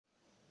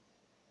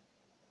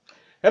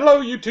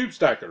Hello YouTube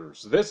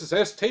stackers, this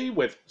is ST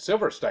with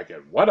Silver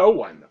Stacking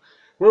 101,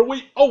 where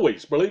we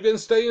always believe in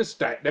staying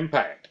stacked and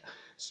packed.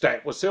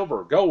 Stacked with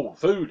silver, gold,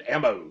 food,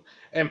 ammo,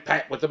 and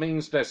packed with the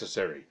means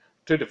necessary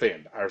to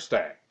defend our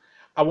stack.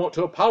 I want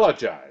to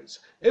apologize.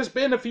 It's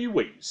been a few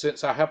weeks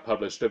since I have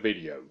published a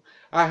video.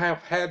 I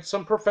have had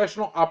some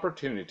professional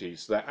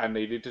opportunities that I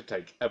needed to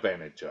take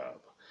advantage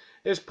of.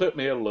 It's put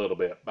me a little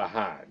bit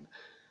behind.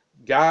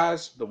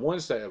 Guys, the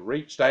ones that have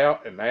reached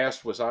out and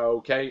asked was I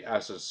okay, I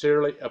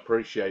sincerely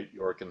appreciate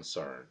your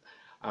concern.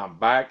 I'm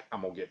back.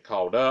 I'm going to get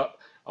caught up.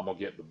 I'm going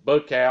to get the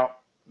book out.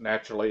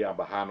 Naturally, I'm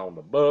behind on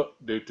the book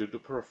due to the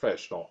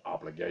professional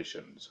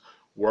obligations.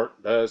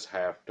 Work does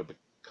have to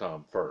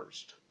come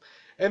first.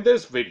 In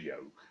this video,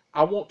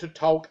 I want to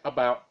talk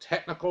about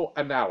technical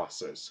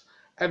analysis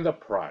and the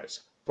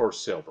price for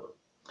silver.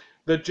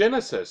 The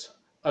genesis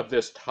of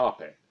this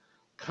topic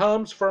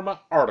comes from an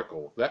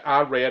article that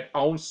I read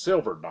on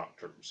Silver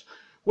Doctors,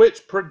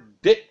 which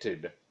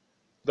predicted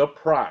the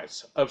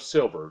price of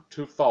silver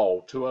to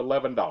fall to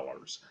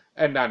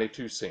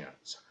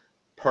 $11.92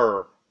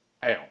 per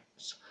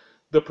ounce.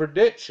 The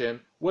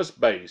prediction was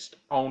based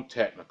on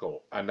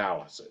technical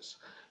analysis.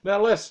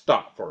 Now let's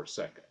stop for a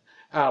second.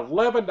 At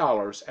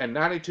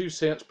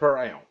 $11.92 per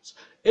ounce,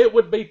 it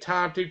would be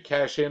time to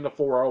cash in the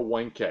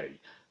 401k,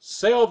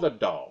 sell the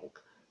dog,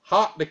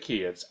 hawk the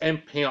kids,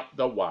 and pimp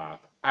the wife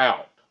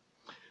out.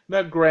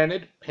 Now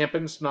granted,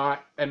 pimping's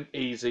not an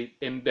easy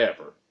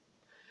endeavor.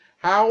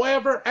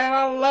 However, at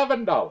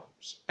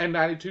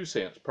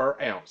 $11.92 per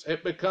ounce,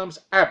 it becomes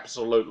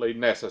absolutely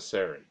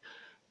necessary.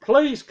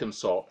 Please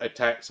consult a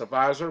tax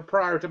advisor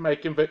prior to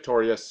making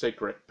Victoria's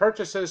Secret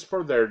purchases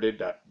for their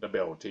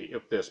deductibility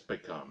if this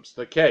becomes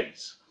the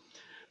case.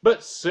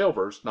 But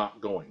silver's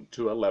not going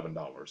to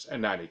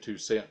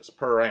 $11.92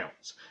 per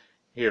ounce.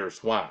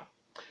 Here's why.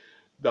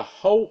 The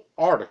whole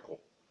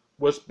article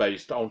was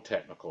based on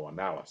technical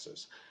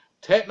analysis.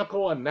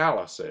 Technical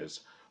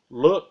analysis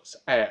looks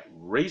at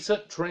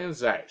recent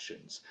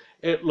transactions.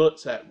 It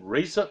looks at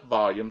recent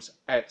volumes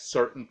at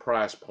certain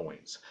price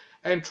points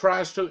and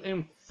tries to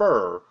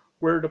infer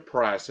where the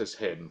price is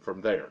heading from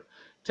there.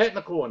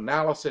 Technical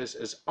analysis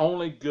is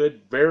only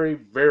good very,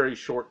 very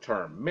short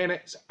term,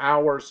 minutes,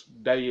 hours,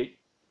 a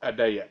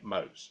day at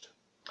most.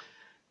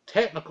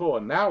 Technical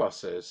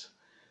analysis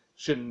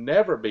should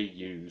never be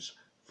used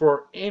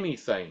for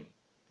anything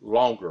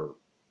longer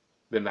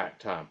than that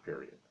time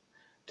period.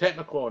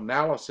 Technical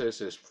analysis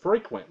is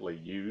frequently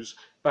used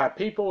by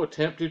people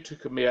attempting to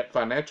commit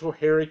financial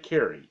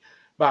hara-kiri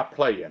by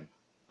playing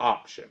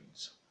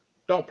options.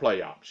 Don't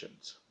play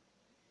options.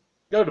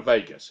 Go to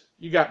Vegas.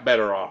 You got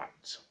better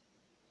odds.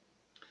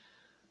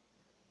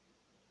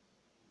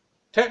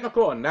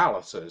 Technical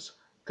analysis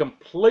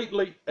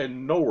completely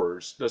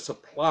ignores the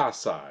supply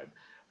side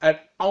and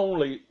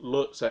only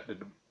looks at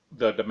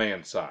the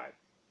demand side.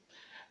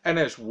 And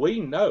as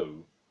we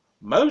know,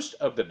 most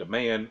of the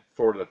demand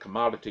for the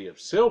commodity of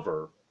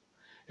silver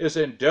is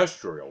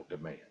industrial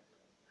demand.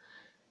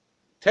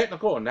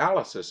 Technical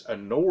analysis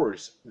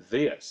ignores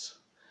this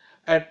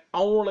and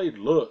only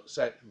looks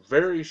at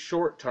very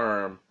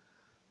short-term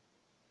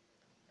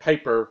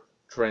paper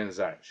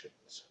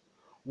transactions.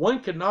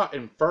 One cannot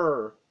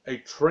infer a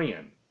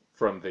trend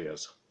from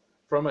this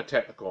from a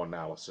technical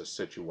analysis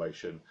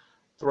situation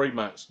 3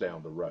 months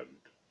down the road.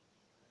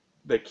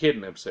 They're kidding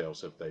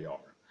themselves if they are.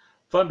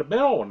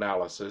 Fundamental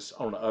analysis,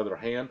 on the other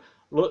hand,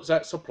 looks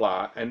at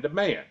supply and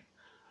demand.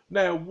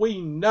 Now, we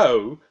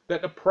know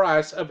that the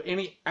price of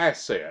any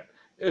asset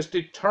is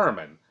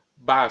determined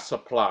by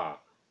supply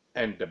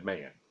and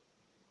demand.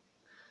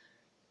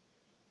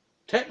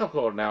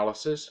 Technical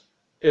analysis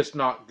is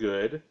not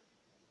good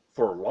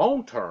for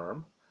long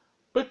term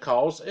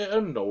because it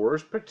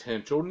ignores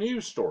potential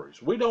news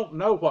stories. We don't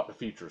know what the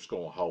future is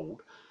going to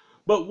hold,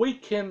 but we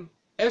can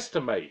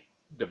estimate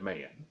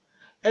demand.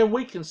 And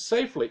we can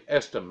safely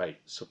estimate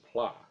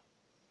supply.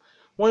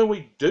 When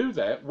we do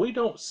that, we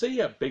don't see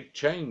a big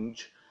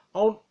change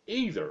on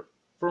either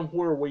from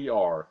where we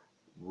are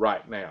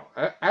right now.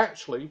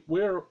 Actually,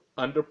 we're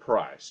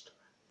underpriced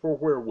for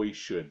where we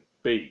should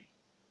be.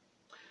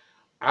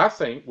 I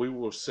think we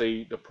will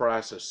see the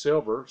price of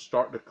silver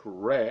start to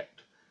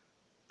correct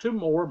to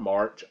more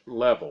March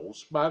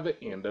levels by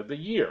the end of the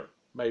year,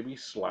 maybe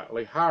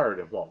slightly higher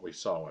than what we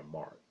saw in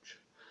March.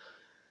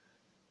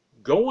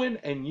 Going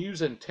and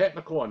using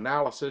technical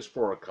analysis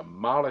for a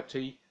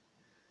commodity,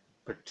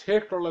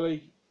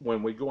 particularly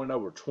when we're going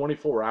over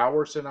 24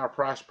 hours in our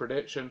price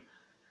prediction,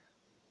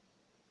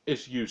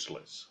 is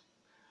useless.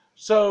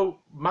 So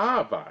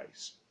my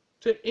advice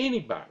to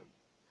anybody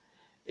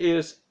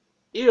is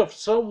if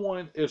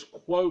someone is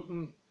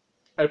quoting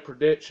a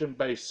prediction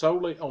based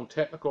solely on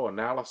technical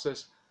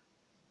analysis,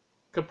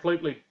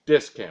 completely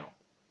discount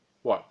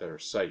what they're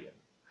saying.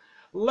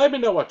 Let me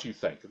know what you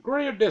think.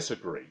 Agree or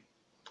disagree?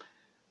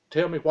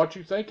 Tell me what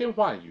you think and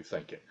why you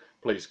think it.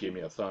 Please give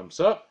me a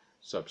thumbs up.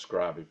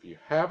 Subscribe if you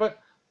haven't.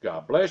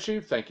 God bless you.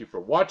 Thank you for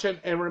watching.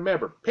 And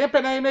remember,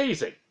 pimping ain't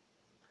easy,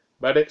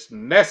 but it's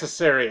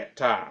necessary at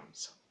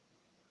times.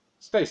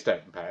 Stay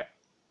stacked and packed.